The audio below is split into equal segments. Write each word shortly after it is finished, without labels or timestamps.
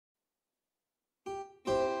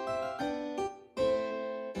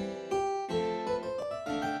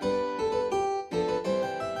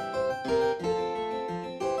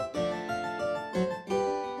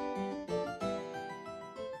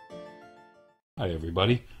Hi,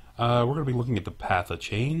 everybody. We're going to be looking at the Path of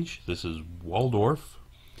Change. This is Waldorf.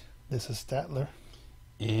 This is Statler.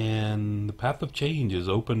 And the Path of Change is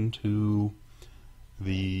open to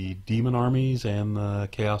the Demon Armies and the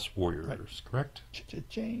Chaos Warriors, right. Correct?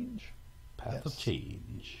 Change. Path of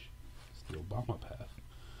Change. It's the Obama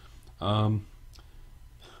path.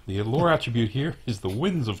 The lore attribute here is the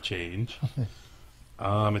Winds of Change.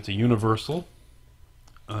 It's a universal.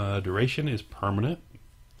 Duration is permanent.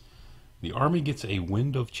 The army gets a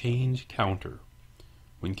Wind of Change counter.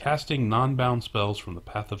 When casting non-bound spells from the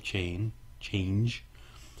Path of Change,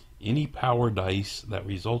 any power dice that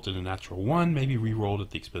result in a natural 1 may be re-rolled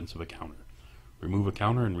at the expense of a counter. Remove a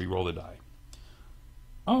counter and re-roll the die.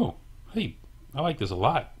 Oh, hey, I like this a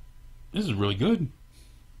lot. This is really good.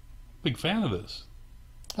 Big fan of this.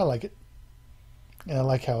 I like it. And I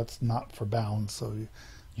like how it's not for bound, so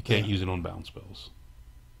you can't use it on bound spells.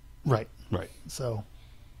 Right. Right. So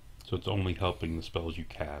it's only helping the spells you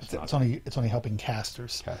cast. It's only helping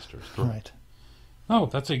casters. Casters, correct. Right. Oh,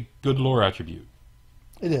 that's a good lore attribute.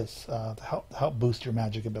 It is to help boost your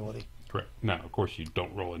magic ability. Correct. Now, of course, you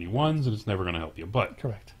don't roll any ones, and it's never going to help you. But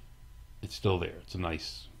correct. It's still there. It's a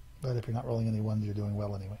nice. But if you're not rolling any ones, you're doing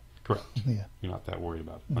well anyway. Correct. Yeah. You're not that worried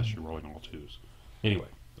about it unless you're rolling all twos. Anyway,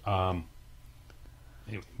 my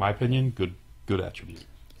opinion, good attribute.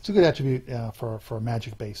 It's a good attribute for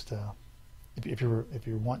magic based. If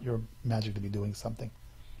you want your magic to be doing something,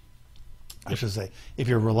 I should say, if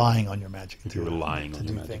you're relying on your magic if you're relying on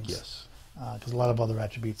your magic, things. Yes. Because a lot of other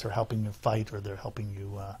attributes are helping you fight or they're helping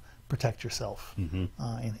you protect yourself.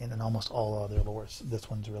 Mm-hmm. In almost all other lores, this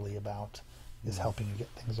one's really about is helping you get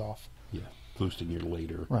things off. Yeah, boosting your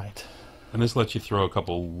later. Right. And this lets you throw a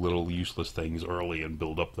couple little useless things early and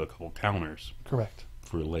build up the couple counters. Correct.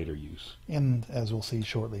 For later use. And as we'll see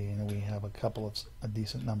shortly, we have a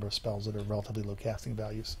decent number of spells that are relatively low casting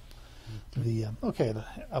values.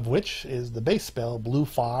 Of which is the base spell Blue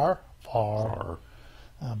Far.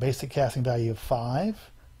 Basic casting value of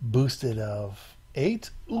 5, boosted of 8,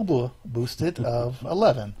 Uber boosted of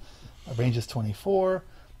 11. Range is 24.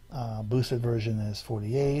 Boosted version is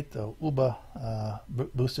 48. The Uber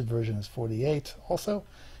boosted version is 48. Also,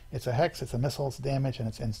 it's a hex, it's a missile, it's damage, and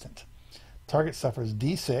it's instant. Target suffers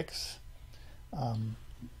D6. Oh,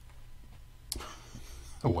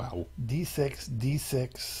 wow.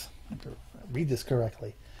 D6. I have to read this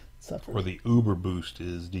correctly. Or the Uber boost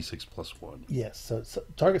is D6 plus 1. Yes. So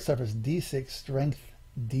target suffers D6 strength,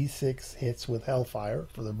 D6 hits with Hellfire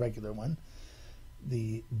for the regular one.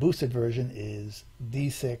 The boosted version is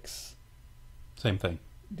D6. Same thing.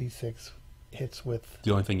 D6 hits with.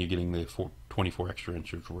 The only thing you're getting the 24 extra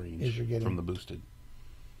inches range is you're getting, from the boosted.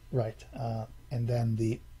 Right. And then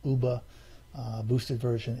the Uber boosted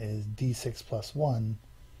version is D6 plus 1,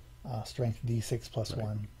 strength D6 plus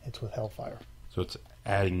 1, hits with Hellfire. So it's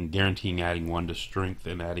guaranteeing adding 1 to strength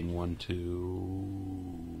and adding 1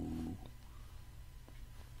 to...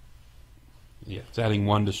 Yeah, it's adding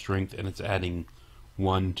 1 to strength and it's adding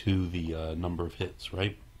 1 to the number of hits,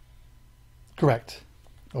 right? Correct.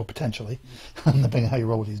 Or potentially, depending on how you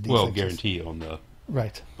roll with these D6s. Well, guarantee on the...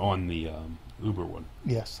 Right. On the Uber one.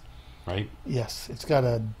 Yes. Right? Yes. It's got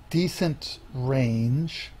a decent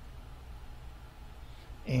range.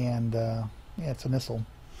 And, it's a missile.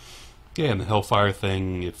 Yeah, and the Hellfire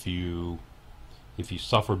thing, if you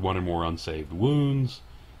suffered 1 or more unsaved wounds,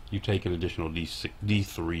 you take an additional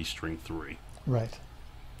D3 strength 3. Right.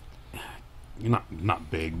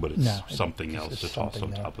 Not big, but it's something else to toss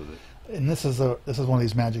on top of it. And this is one of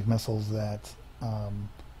these magic missiles that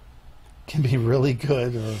can be really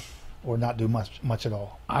good or not do much at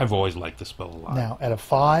all. I've always liked the spell a lot. Now, at a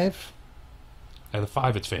 5... At a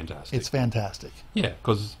 5, it's fantastic. It's fantastic. Yeah,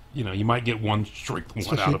 because you might get 1 strength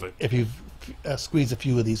 1 out of it. If you squeeze a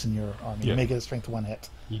few of these in your army, you may get a strength 1 hit.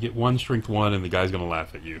 You get 1 strength 1, and the guy's going to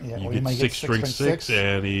laugh at you. Yeah, you get 6 strength 6,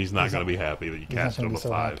 and he's not going to be happy that you cast him a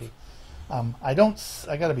 5. I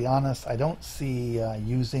got to be honest, I don't see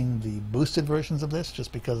using the boosted versions of this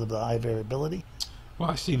just because of the high variability. Well,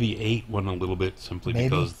 I see the 8 one a little bit simply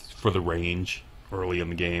because for the range early in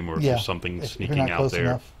the game, or if there's something sneaking out there.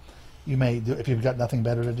 Enough, you may do if you've got nothing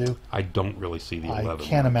better to do. I don't really see the 11. I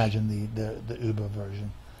can't imagine the Uber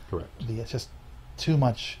version. Correct. It's just too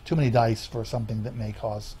many dice for something that may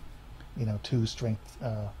cause, 2 strength,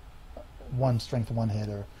 1 strength 1 hit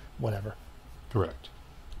or whatever. Correct.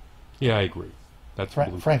 Yeah, I agree. That's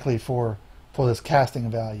frankly for this casting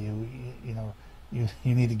value, you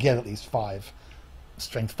need to get at least 5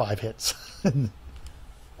 strength 5 hits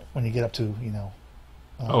when you get up to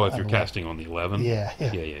if you're casting on the 11. Yeah.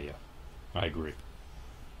 I agree.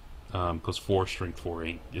 Because 4 strength 4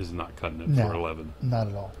 is not cutting it No, for 11. Not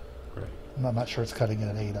at all. Right. I'm not sure it's cutting it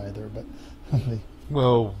at 8 either, but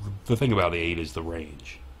Well, the thing about the 8 is the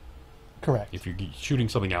range. correct. If you're shooting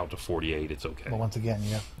something out to 48, it's okay. But once again,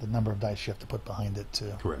 you have the number of dice you have to put behind it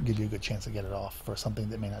to Correct. give you a good chance to get it off for something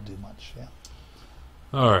that may not do much. Yeah.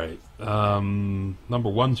 All right. Number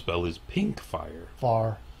 1 spell is Pink Fire.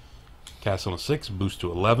 Far. Cast on a 6, boost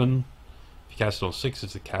to 11. If you cast it on 6,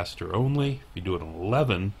 it's a caster only. If you do it on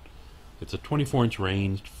 11, it's a 24-inch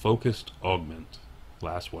ranged focused augment.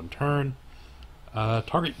 Last one turn.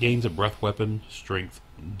 Target gains a breath weapon, strength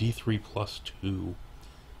D3 plus 2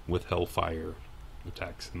 with Hellfire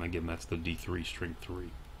attacks. And again, that's the D3 strength 3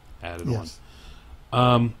 added Yes.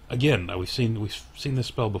 on. Again, we've seen this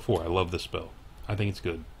spell before. I love this spell. I think it's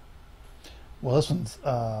good. Well, this one's.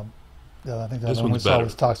 I think the This other one we one's saw better.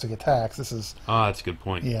 was toxic attacks. This is. That's a good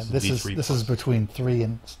point. Yeah. It's This D3 is between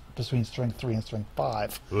between strength 3 and strength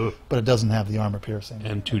 5, Ugh. but it doesn't have the armor piercing.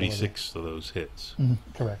 And ability. 2d6 of those hits.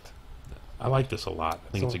 Correct. I like this a lot.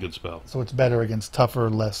 I think So- it's a good spell. So it's better against tougher,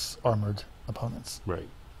 less armored opponents. Right.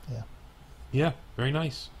 Yeah. Yeah, very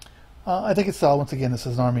nice. I think it's solid. Once again, this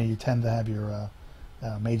is an army. You tend to have your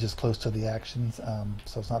mages close to the actions,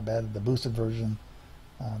 so it's not bad. The boosted version,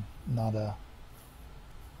 not a.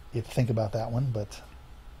 You have to think about that one, but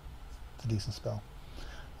it's a decent spell.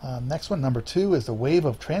 Next one, number 2, is the Wave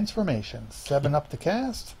of Transformation. 7 up to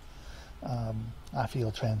cast. I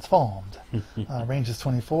feel transformed. Range is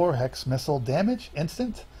 24. Hex missile damage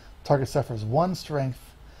instant. Target suffers 1 strength,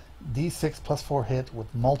 D6 plus 4 hit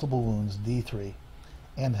with multiple wounds, D3,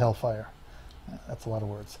 and Hellfire. That's a lot of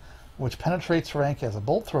words. Which penetrates rank as a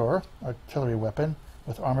bolt thrower, artillery weapon,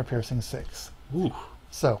 with armor piercing 6. Ooh.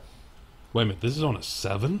 So, Wait a minute, this is on a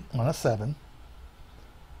 7? on a 7.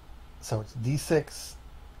 So it's D6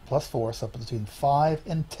 plus 4, so between 5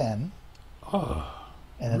 and 10. Oh,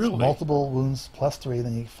 And it's really? multiple wounds plus 3,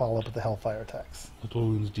 then you follow up with the Hellfire attacks. Multiple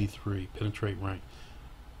wounds D3, penetrate rank.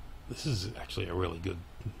 This is actually a really good...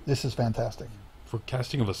 This is fantastic. For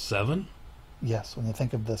casting of a 7? Yes, when you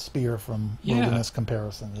think of the spear from Yeah. Wilderness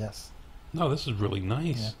comparison, yes. No, this is really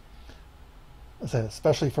nice. Yeah. I said,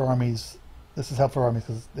 especially for armies, this is helpful for armies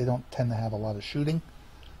because they don't tend to have a lot of shooting.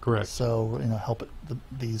 Correct. So, help it.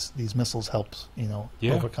 These missiles helps,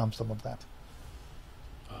 Yeah. overcome some of that.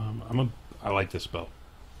 I like this spell.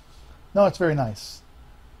 No, it's very nice.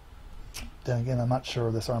 Then again, I'm not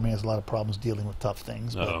sure this army has a lot of problems dealing with tough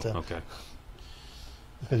things, Oh, but okay.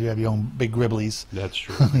 because you have your own big gribblies. That's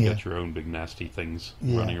true. Yeah. You got your own big nasty things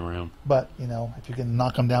Yeah. running around. But if you can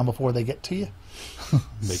knock them down before they get to you,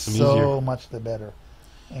 Makes them so easier. much the better.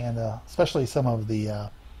 And especially some of the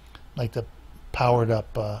like the powered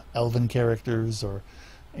up elven characters, or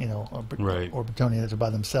Right. or Bretonians that are by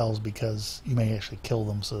themselves, because you may actually kill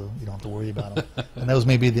them, so you don't have to worry about them. And those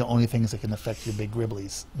may be the only things that can affect your big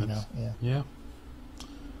gribblies. Yeah.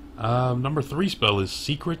 Yeah. Number 3 spell is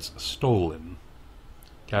Secrets Stolen.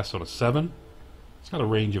 Cast on a 7. It's got a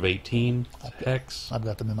range of 18. Hex. I've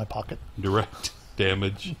got them in my pocket. Direct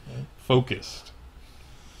damage. Focused.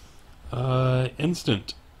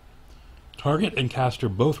 Instant. Target and caster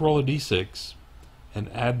both roll a d6 and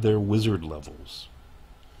add their wizard levels.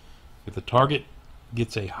 If the target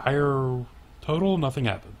gets a higher total, nothing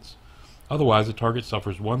happens. Otherwise, the target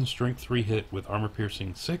suffers 1 strength 3 hit with armor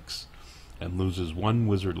piercing 6 and loses 1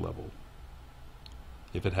 wizard level,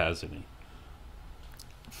 if it has any.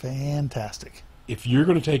 Fantastic. If you're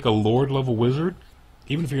going to take a lord level wizard,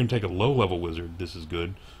 even if you're going to take a low level wizard, this is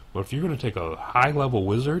good. But if you're going to take a high level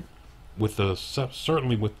wizard, with the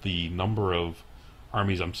certainly with the number of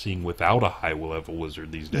armies I'm seeing without a high level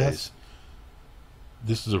wizard these days, Yes.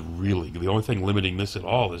 this is the only thing limiting this at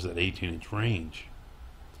all is that 18-inch range.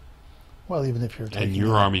 Well, even if you're taking And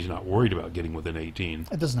your army's not worried about getting within 18.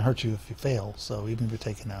 it doesn't hurt you if you fail. So even if you're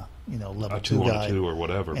taking a level A 2 2 on guy a 2 or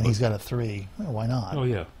whatever. and he's got a 3, well, why not? Oh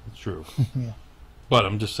yeah, that's true. Yeah. But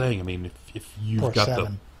I'm just saying, I mean, if you've Or got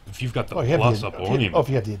 7. if you've got the Oh, you have plus the, up on him, if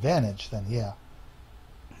you have the advantage, then yeah.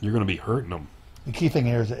 you're going to be hurting them. The key thing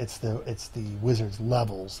here is that it's the wizard's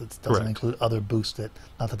levels. It doesn't Correct. include other boosts.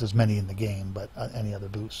 Not that there's many in the game, but any other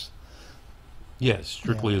boosts. Yeah,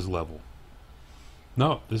 strictly Yeah. as level.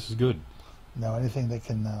 No, this is good. No, anything that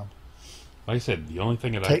can Like I said, the only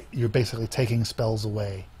thing that you're basically taking spells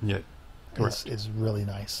away. yeah, correct. Is really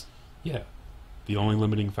nice. Yeah, the only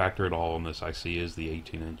limiting factor at all in this I see is the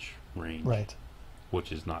 18-inch range, Right.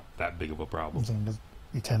 which is not that big of a problem.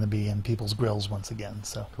 You tend to be in people's grills once again.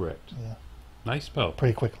 So Correct. yeah, Nice spell.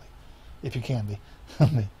 pretty quickly, if you can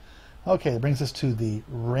be. Okay, it brings us to the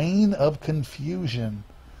Reign of Confusion.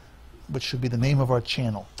 which should be the name of our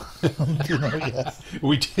channel. You know, yes.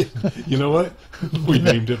 We did. You know what? We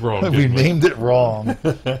named it wrong. We didn't named it wrong.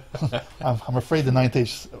 I'm afraid the Ninth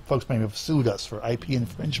Age folks may have sued us for IP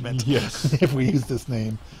infringement. Yes. If we use this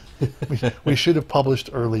name. We should have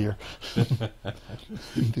published earlier.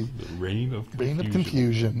 The Reign of Confusion. Reign of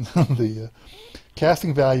Confusion. The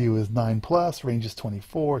casting value is 9+, range is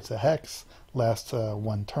 24, it's a hex, lasts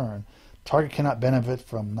 1 turn. Target cannot benefit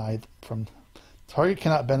from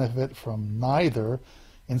neither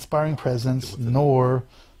Inspiring Presence nor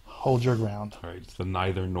Hold Your Ground. All right, it's the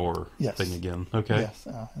neither nor Yes. thing again. Okay. Yes,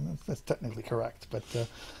 and that's technically correct, but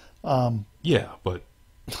Yeah, but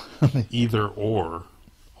either or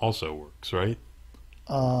also works, right?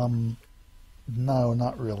 no,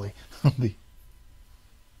 not really.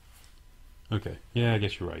 Okay. Yeah, I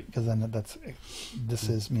guess you're right. Because then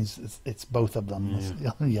means it's both of them.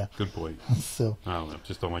 Yeah. Good point. So I don't know.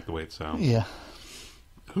 Just don't like the way it sounds. yeah,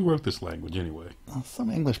 Who wrote this language anyway? some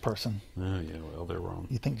English person. Oh, yeah, well, they're wrong.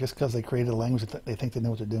 You think just because they created a language that they think they know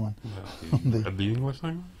what they're doing? Well, you read the English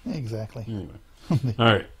language? Exactly. Anyway. All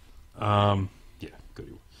right. Yeah,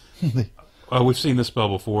 good. We've seen this spell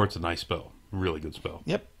before. It's a nice spell. Really good spell.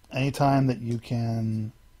 Yep. Anytime that you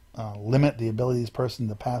can limit the ability of this person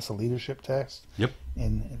to pass a leadership test, Yep.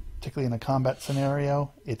 particularly in a combat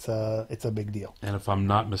scenario, it's a big deal. And if I'm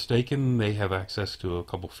not mistaken, they have access to a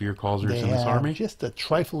couple fear causers They in this have army. just a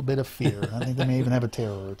trifle bit of fear. I think they may even have a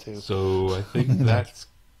terror or two. So I think that's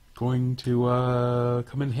going to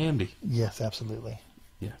come in handy. Yes, absolutely.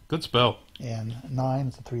 Yeah, good spell. And 9,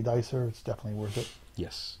 it's a 3 dicer. It's definitely worth it.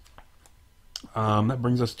 Yes. That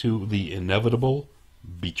brings us to the inevitable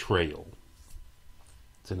betrayal.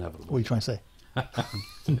 It's inevitable. What are you trying to say?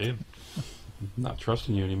 I'm not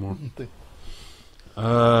trusting you anymore.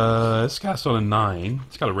 It's cast on a 9.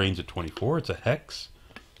 It's got a range of 24. It's a hex,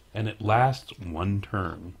 and it lasts 1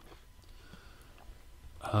 turn.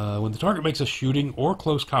 When the target makes a shooting or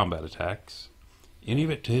close combat attacks, any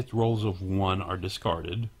of its hit rolls of 1 are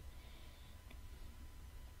discarded.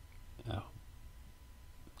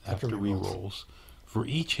 After rerolls. For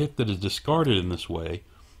each hit that is discarded in this way,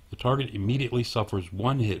 the target immediately suffers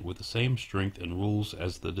 1 hit with the same strength and rules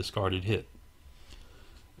as the discarded hit.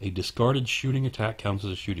 A discarded shooting attack counts as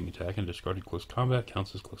a shooting attack, and discarded close combat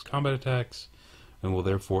counts as close combat attacks, and will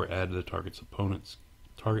therefore add to the target opponent's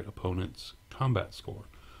combat score.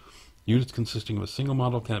 Units consisting of a single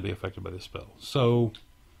model cannot be affected by this spell. So,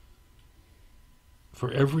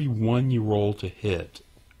 for every 1 you roll to hit,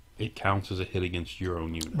 it counts as a hit against your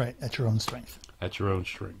own unit. Right, at your own strength. At your own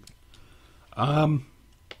strength.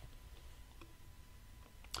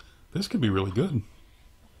 This could be really good.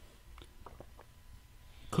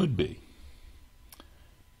 Could be.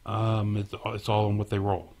 It's all on what they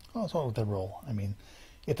roll. Oh, it's all what they roll. I mean,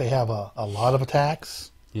 if they have a lot of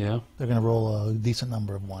attacks, Yeah. they're going to roll a decent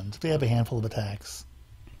number of 1s. If they have a handful of attacks,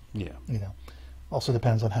 Yeah. Also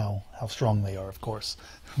depends on how strong they are, of course.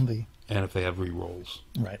 And if they have rerolls.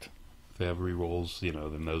 Right. If they have rerolls,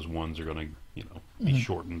 then those 1s are going to, be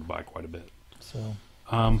shortened by quite a bit. So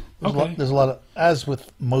Okay. there's a lot of, as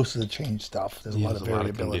with most of the change stuff, there's a lot of there's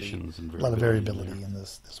variability. conditions and A lot of variability variability in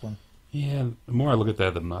this one. Yeah, the more I look at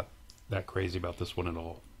that, I'm not that crazy about this one at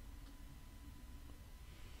all.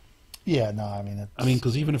 Yeah, no, I mean,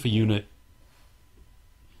 Because even if a unit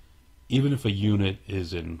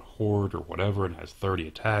is in Horde or whatever and has 30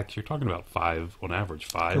 attacks, you're talking about 5, on average,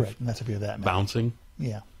 5 correct, and that's if you're that many. bouncing.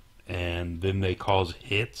 Yeah, And then they cause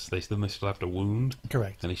hits. Then they still have to wound.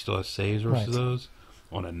 correct. And he still has saves versus Right. those.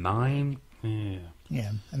 On a 9,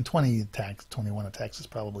 Yeah, and 20 attacks, 21 attacks is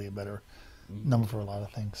probably a better number for a lot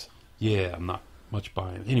of things. yeah, I'm not much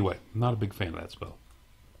buying. Anyway, I'm not a big fan of that spell.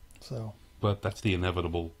 So, But that's the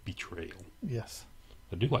inevitable betrayal. yes.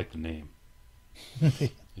 I do like the name.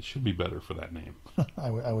 It should be better for that name. I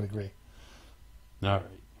would agree. All right.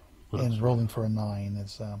 What And else? rolling for a 9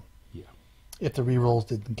 is Yeah. if the rerolls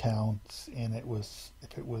didn't count, and it was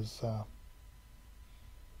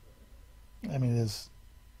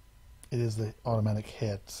it is the automatic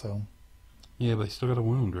hit. So Yeah, but they still got a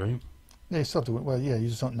wound, right? yeah, you still have to. Well, yeah, you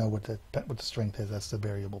just don't know what the strength is. That's the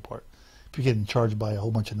variable part. If you're getting charged by a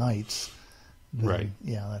whole bunch of knights, then, Right.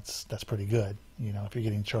 Yeah, that's pretty good. If you're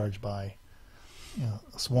getting charged by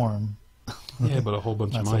a swarm. Yeah, but a whole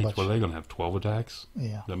bunch of Not so knights, much. what are they going to have? 12 attacks?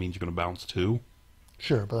 Yeah, That means you're going to bounce 2?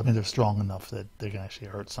 sure, but I mean they're strong enough that they can actually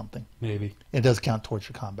hurt something. Maybe. It does count towards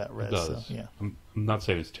your combat res. It does. So, yeah. I'm not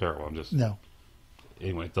saying it's terrible. I'm just... No.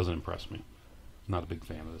 Anyway, it doesn't impress me. Not a big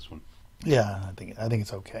fan of this one. Yeah, I think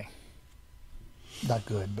it's okay. Not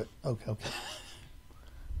good, but okay.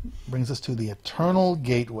 Brings us to the Eternal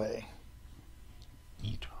Gateway.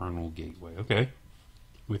 Eternal Gateway. Okay.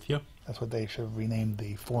 With you? That's what they should have renamed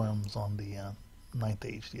the forums on the Ninth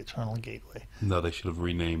Age, the Eternal Gateway. No, they should have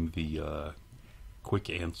renamed the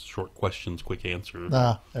short questions, quick answer.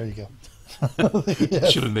 Ah, there you go.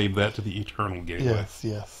 Yes. Should have named that to the Eternal Gateway. Yes,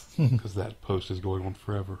 yes. Because that post is going on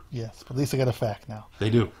forever. Yes, but at least I got a fact now. They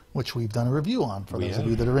do. Which we've done a review on. For those of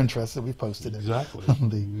you that are interested, we've posted it. Exactly.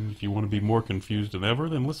 If you want to be more confused than ever,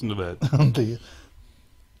 then listen to that.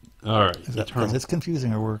 All right. Because it's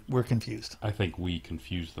confusing, or we're confused. I think we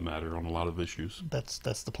confuse the matter on a lot of issues. That's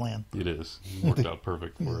the plan. It is. It worked out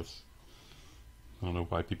perfect for us. I don't know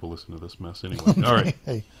why people listen to this mess anyway. All right.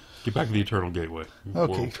 Hey. Get back to the Eternal Gateway.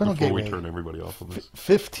 Okay, Eternal Gateway. Gateway. We turn everybody off of this.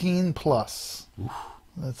 15 plus. Oof.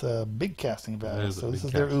 That's a big casting value. So this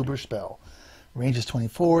is their casting. Uber spell. Range is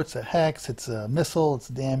 24. It's a hex. It's a missile. It's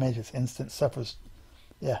damage. It's instant. Suffers.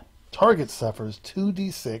 Yeah. Target suffers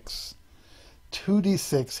 2d6.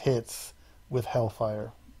 2d6 hits with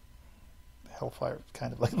Hellfire. Hellfire,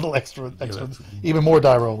 kind of like a little extra, even more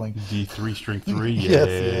die rolling. D3 strength 3. Yay. Yes,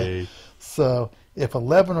 yeah. So if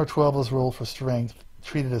 11 or 12 is rolled for strength,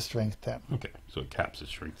 treat it as strength 10. Okay, so it caps at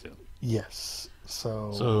strength 10. Yes.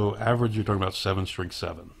 So average, you're talking about 7 strength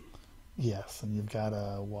 7. Yes, and you've got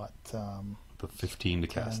a what? The 15 to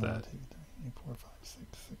cast 10, that. 2, 3, 4, 5, 6,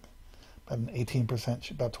 6. About an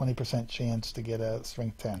 18%, about 20% chance to get a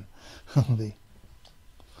strength 10.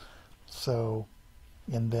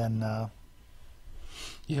 And then.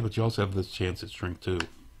 Yeah, but you also have this chance at strength 2.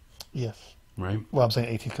 Yes. Right? Well, I'm saying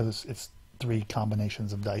 18 because it's 3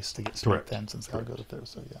 combinations of dice to get strength Correct. 10 since I'll go through.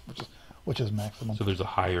 So yeah, which is maximum. So there's a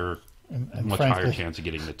higher, and much frankly, higher chance of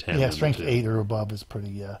getting the 10. Yeah, than strength the 2. 8 or above is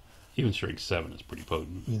pretty. Even strength 7 is pretty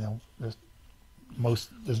potent. You know, there's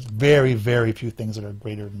very, very few things that are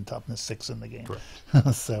greater than toughness 6 in the game.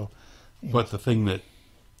 Correct. So, but the thing that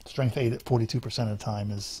strength 8 at 42% of the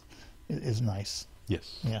time is nice.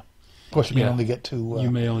 Yes. Yeah. Of course, you may only get 2.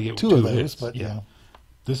 You may only get 2 of those, hits, but yeah. You know,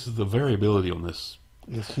 This is the variability on this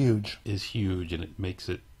is huge. And it makes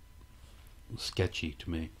it sketchy to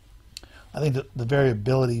me. I think the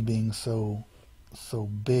variability being so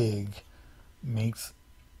big makes.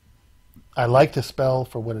 I like the spell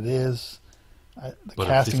for what it is. The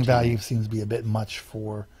casting value seems to be a bit much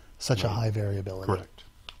for such a high variability. Correct.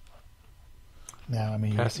 Now, I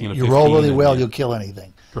mean, Casting you roll really well, you'll kill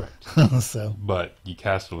anything. Correct. So, but you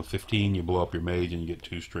cast on a 15, you blow up your mage, and you get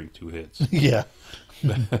 2 strength 2 hits. Yeah.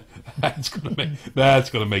 That's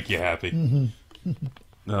gonna make you happy.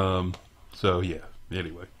 So yeah.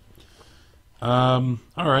 Anyway. All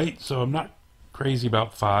right. So I'm not crazy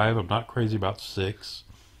about 5. I'm not crazy about 6.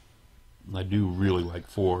 I do really like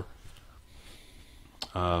 4.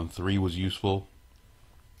 3 was useful.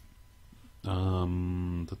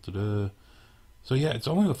 So yeah, it's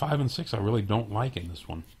only the 5 and 6 I really don't like in this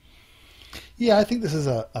one. Yeah, I think this is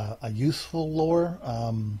a useful lore.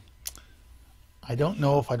 I don't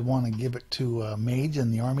know if I'd want to give it to a mage in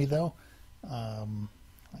the army though.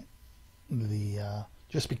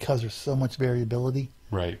 Just because there's so much variability.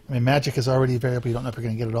 Right. I mean, magic is already variable. You don't know if you're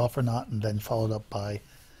going to get it off or not, and then followed up by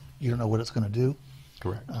you don't know what it's going to do.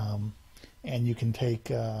 Correct. And you can take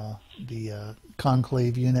the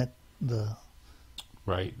conclave unit,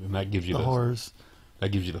 right, and that gives you the horrors.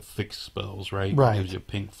 That gives you the fixed spells, right? Right. It gives you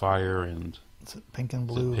pink fire and Is it pink and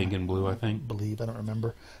blue? Pink and blue, I think. I don't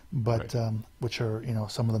remember, but Right. which are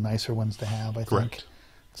some of the nicer ones to have. I Correct. think.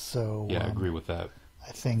 So yeah, I agree with that.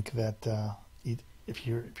 I think that if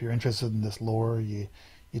you're interested in this lore, you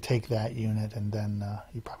take that unit and then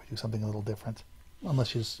you probably do something a little different,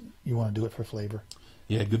 unless you want to do it for flavor.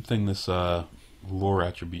 Yeah, good thing this lore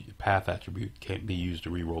attribute, path attribute, can't be used to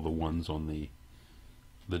reroll the ones on the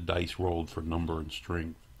dice rolled for number and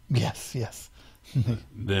strength. Yes, yes.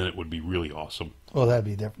 Then it would be really awesome. Well, that'd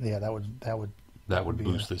be different. Yeah, that would be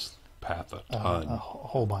boost this path a ton. a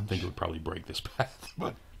whole bunch. I think it would probably break this path,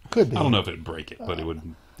 but Could be. I don't know if it'd break it, but it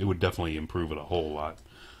would definitely improve it a whole lot.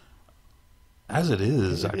 As it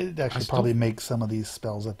is, It actually probably makes some of these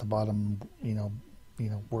spells at the bottom,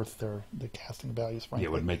 worth the casting values. Frankly. Yeah,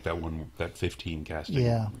 it would make that 15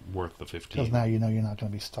 casting worth the 15. Because now you're not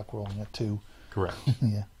going to be stuck rolling a 2. Correct.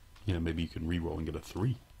 Yeah. Maybe you can re-roll and get a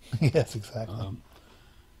 3. Yes, exactly.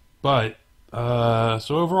 So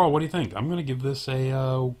overall, what do you think? I'm going to give this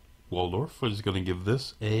a Waldorf is going to give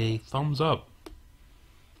this a thumbs up,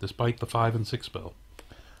 despite the 5 and 6 spell.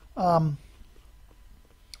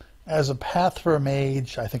 As a path for a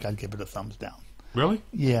mage, I think I'd give it a thumbs down. Really?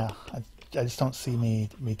 Yeah, I just don't see me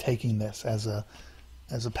taking this as a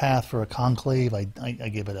path for a conclave. I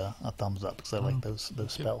give it a thumbs up because I like those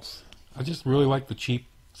spells. I just really like the cheap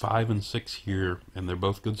 5 and 6 here, and they're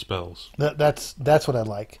both good spells. That's what I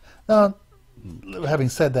like. Having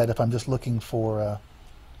said that, if I'm just looking for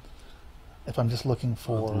If I'm just looking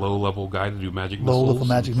for Low-level guy to do magic low missiles. level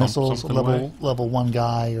magic and thump missiles, something away. level 1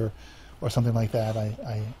 guy or something like that,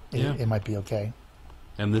 Yeah. it might be okay.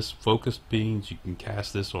 And this focused beams, you can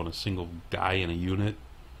cast this on a single guy in a unit.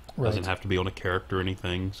 Right. Doesn't have to be on a character or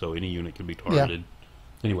anything, so any unit can be targeted.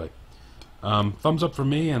 Anyway, thumbs up from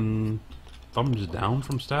me and thumbs down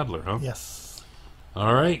from Statler, huh? Yes.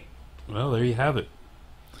 All right. Well, there you have it.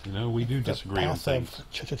 You know, we do The disagree on path things.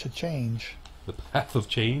 of change. The path of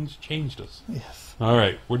change changed us. Yes. All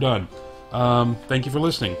right, we're done. Thank you for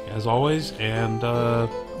listening, as always, and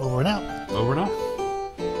Over and out. over and out.